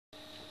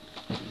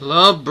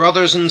Love,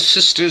 brothers and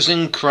sisters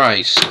in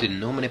Christ,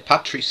 in nomine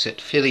Patris et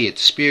Filii et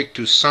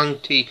Spiritus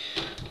Sancti.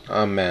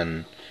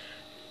 Amen.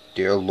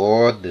 Dear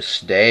Lord,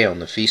 this day on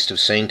the feast of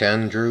St.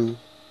 Andrew,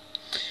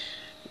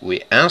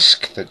 we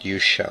ask that you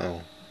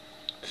shall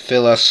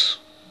fill us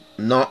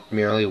not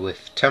merely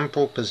with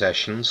temporal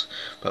possessions,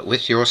 but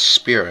with your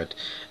Spirit.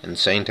 And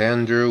St.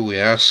 Andrew, we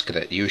ask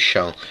that you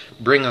shall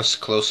bring us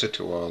closer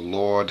to our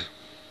Lord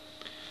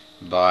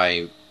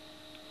by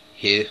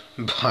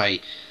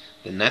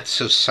the nets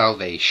of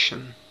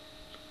salvation,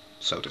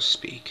 so to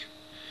speak.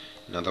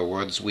 In other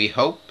words, we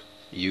hope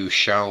you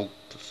shall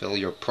fulfill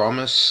your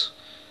promise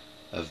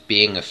of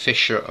being a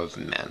fisher of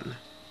men.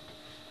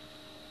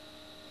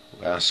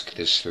 We ask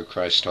this through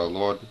Christ our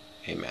Lord.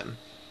 Amen.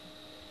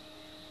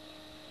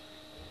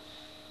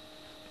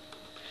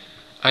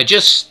 I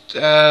just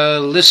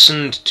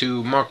listened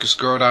to Marcus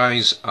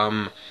Grodi's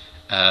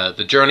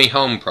The Journey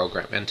Home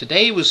program, and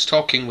today he was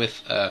talking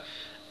with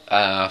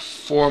a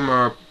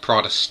former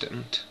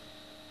Protestant,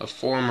 a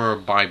former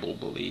Bible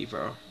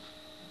believer.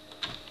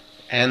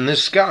 And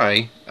this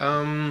guy,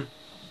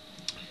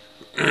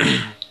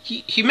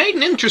 he made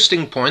an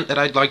interesting point that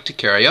I'd like to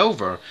carry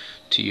over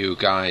to you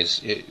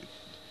guys.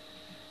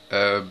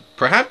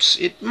 Perhaps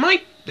it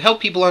might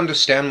help people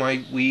understand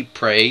why we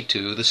pray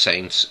to the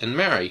saints and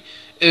Mary.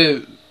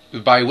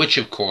 By which,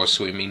 of course,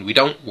 we mean we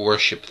don't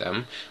worship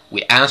them,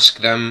 we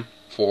ask them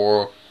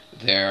for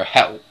their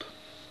help.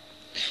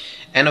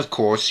 And of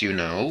course, you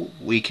know,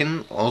 we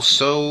can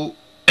also,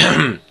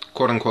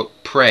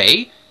 quote-unquote,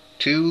 pray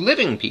to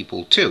living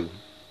people, too.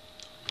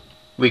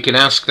 We can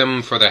ask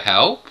them for their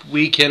help,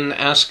 we can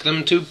ask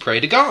them to pray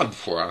to God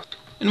for us,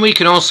 and we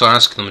can also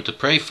ask them to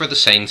pray for the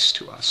saints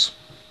to us.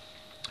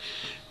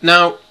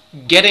 Now,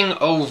 getting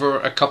over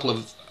a couple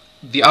of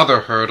the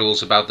other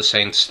hurdles about the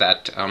saints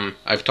that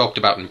I've talked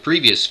about in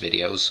previous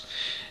videos,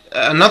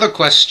 another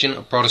question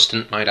a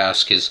Protestant might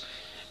ask is,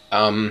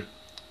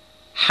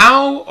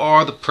 how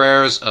are the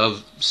prayers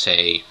of,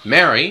 say,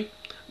 Mary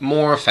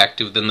more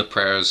effective than the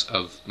prayers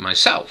of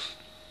myself?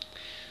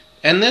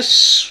 And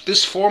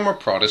this former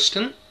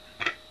Protestant,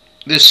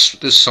 this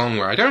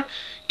songwriter,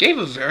 gave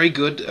a very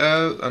good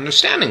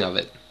understanding of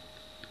it.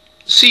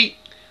 See,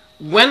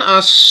 when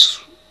us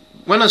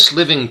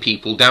living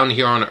people down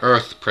here on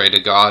earth pray to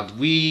God,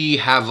 we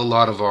have a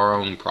lot of our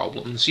own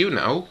problems, you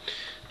know.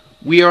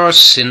 We are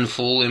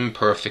sinful,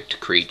 imperfect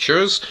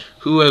creatures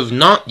who have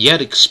not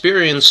yet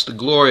experienced the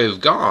glory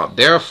of God.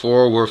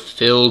 Therefore, we're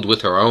filled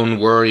with our own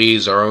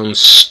worries, our own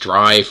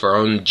strife, our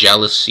own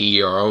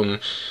jealousy, our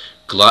own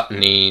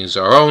gluttonies,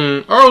 our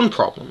own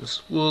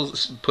problems. We'll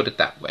put it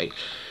that way.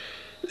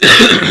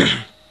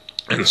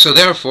 And so,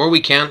 therefore,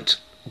 we can't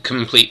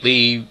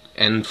completely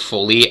and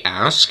fully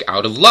ask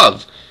out of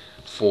love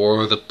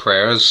for the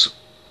prayers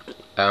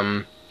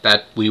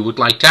that we would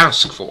like to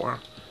ask for.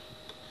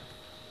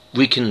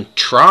 We can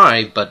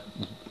try, but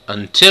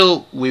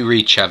until we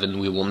reach heaven,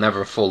 we will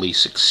never fully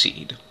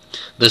succeed.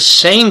 The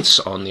saints,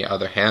 on the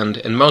other hand,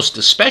 and most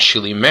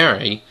especially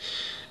Mary,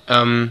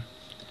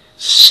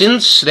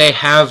 since they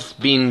have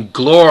been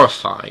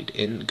glorified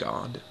in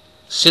God,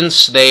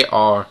 since they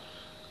are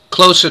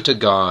closer to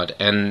God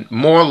and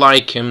more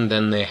like Him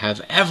than they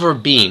have ever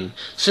been,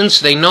 since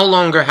they no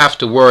longer have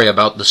to worry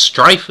about the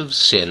strife of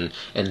sin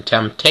and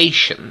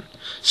temptation,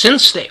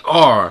 since they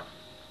are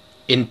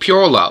in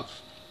pure love,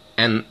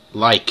 and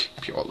like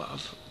pure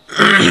love,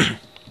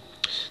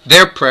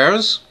 their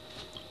prayers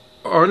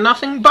are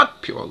nothing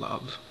but pure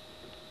love.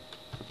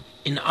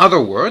 In other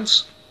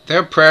words,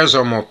 their prayers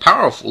are more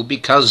powerful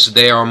because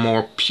they are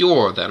more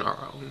pure than our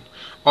own.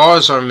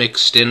 Ours are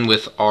mixed in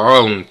with our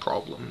own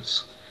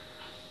problems.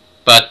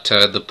 But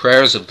the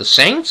prayers of the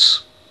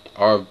saints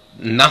are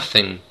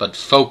nothing but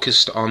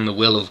focused on the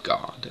will of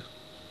God.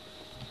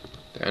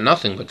 They're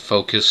nothing but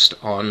focused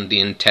on the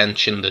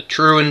intention, the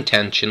true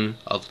intention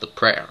of the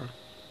prayer.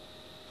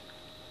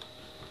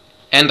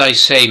 And I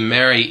say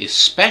Mary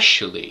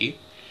especially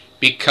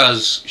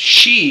because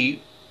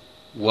she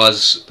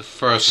was the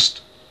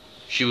first,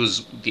 she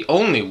was the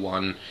only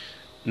one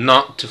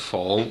not to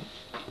fall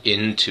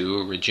into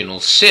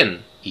original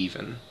sin,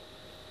 even,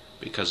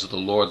 because the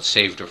Lord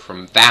saved her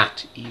from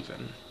that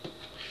even.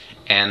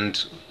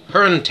 And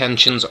her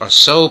intentions are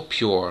so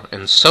pure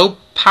and so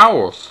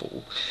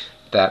powerful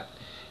that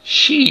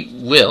she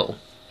will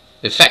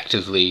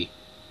effectively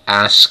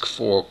ask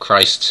for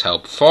Christ's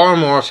help far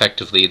more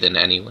effectively than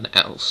anyone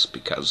else,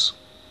 because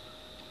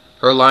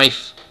her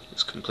life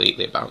is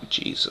completely about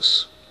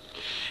Jesus.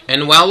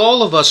 And while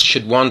all of us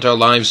should want our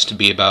lives to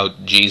be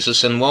about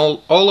Jesus, and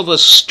while all of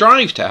us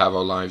strive to have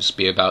our lives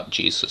be about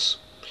Jesus,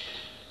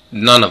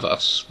 none of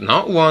us,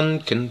 not one,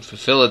 can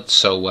fulfill it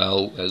so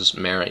well as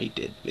Mary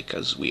did,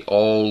 because we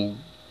all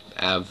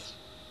have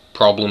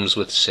problems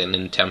with sin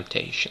and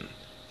temptation.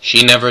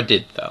 She never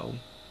did, though,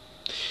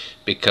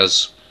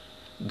 because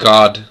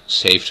God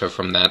saved her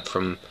from that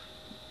from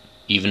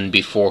even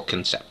before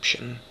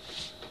conception.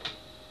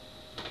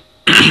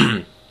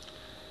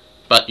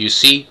 But you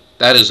see,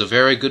 that is a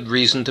very good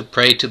reason to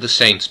pray to the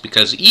saints,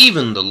 because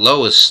even the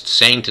lowest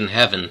saint in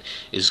heaven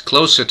is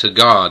closer to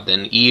God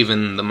than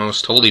even the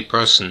most holy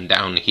person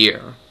down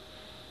here.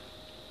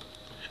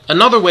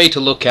 Another way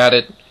to look at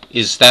it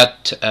is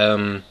that,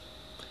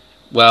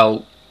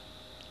 well,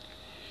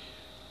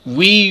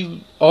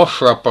 we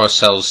offer up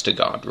ourselves to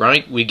God,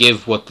 right? We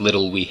give what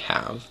little we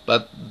have,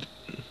 but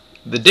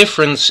the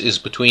difference is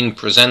between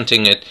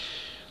presenting it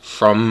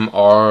from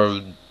our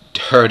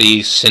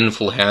dirty,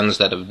 sinful hands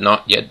that have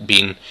not yet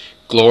been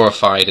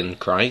glorified in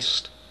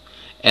Christ,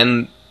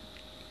 and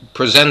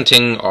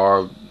presenting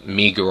our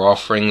meager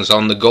offerings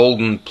on the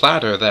golden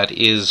platter that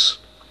is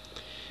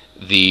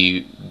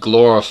the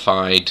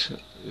glorified,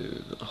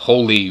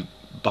 holy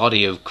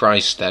body of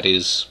Christ that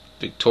is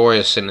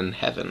victorious and in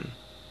heaven.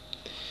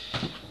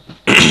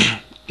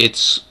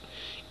 It's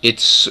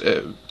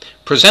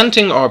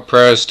presenting our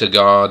prayers to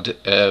God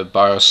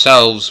by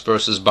ourselves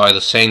versus by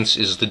the saints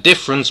is the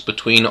difference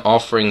between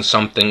offering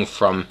something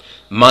from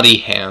muddy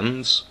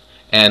hands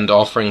and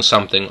offering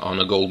something on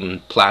a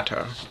golden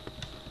platter.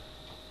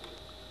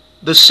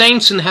 The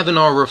saints in heaven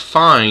are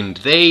refined.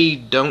 They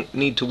don't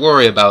need to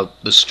worry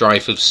about the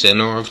strife of sin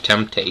or of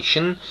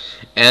temptation,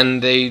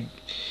 and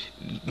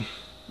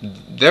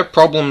their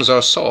problems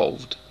are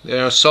solved. They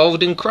are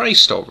solved in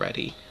Christ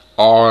already.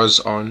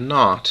 Ours are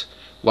not.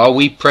 While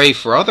we pray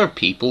for other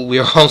people, we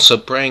are also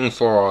praying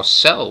for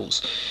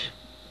ourselves,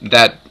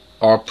 that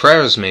our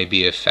prayers may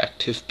be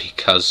effective,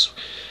 because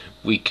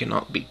we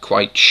cannot be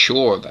quite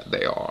sure that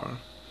they are.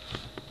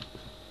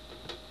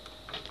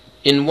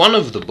 In one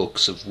of the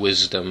books of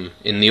wisdom,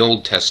 in the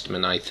Old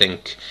Testament, I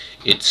think,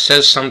 it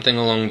says something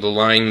along the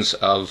lines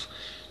of,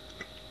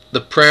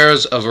 "The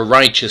prayers of a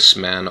righteous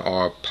man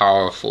are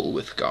powerful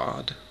with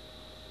God."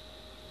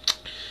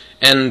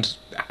 And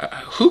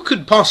who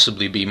could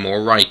possibly be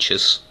more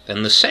righteous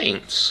than the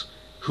saints,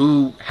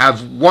 who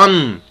have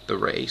won the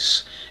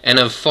race, and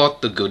have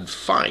fought the good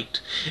fight,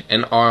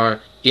 and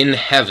are in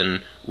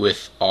heaven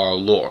with our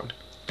Lord?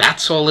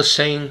 That's all the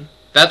saying.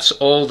 That's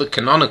all the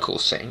canonical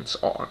saints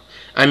are.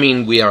 I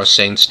mean, we are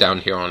saints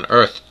down here on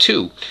earth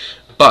too,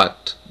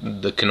 but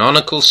the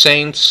canonical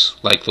saints,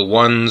 like the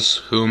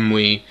ones whom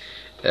we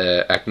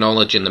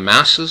acknowledge in the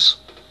Masses,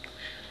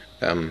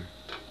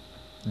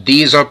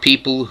 these are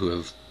people who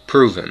have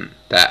proven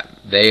that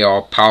they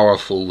are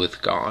powerful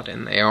with God,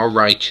 and they are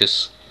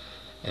righteous,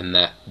 and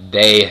that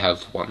they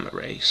have won the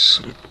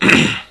race.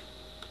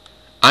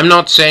 I'm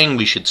not saying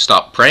we should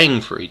stop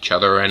praying for each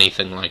other or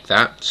anything like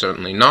that,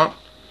 certainly not.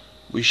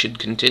 We should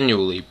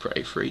continually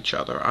pray for each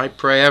other. I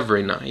pray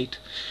every night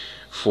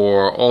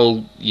for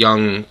all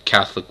young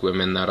Catholic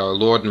women that our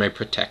Lord may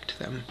protect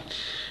them.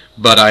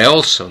 But I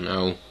also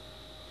know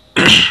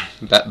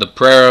that the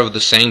prayer of the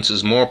saints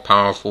is more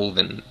powerful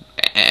than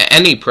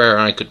any prayer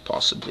I could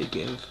possibly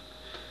give.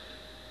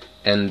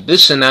 And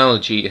this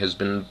analogy has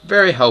been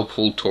very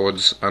helpful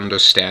towards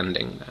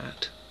understanding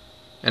that.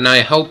 And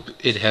I hope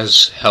it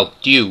has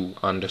helped you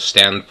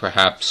understand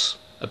perhaps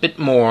a bit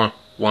more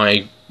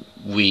why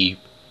we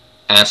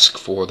ask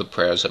for the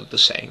prayers of the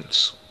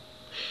saints.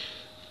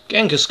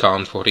 Genghis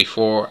Khan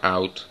 44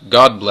 out.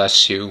 God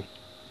bless you,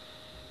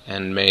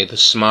 and may the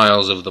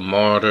smiles of the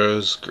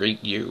martyrs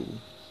greet you,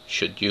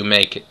 should you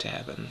make it to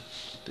heaven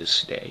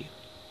this day.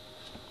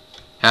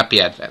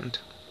 Happy Advent.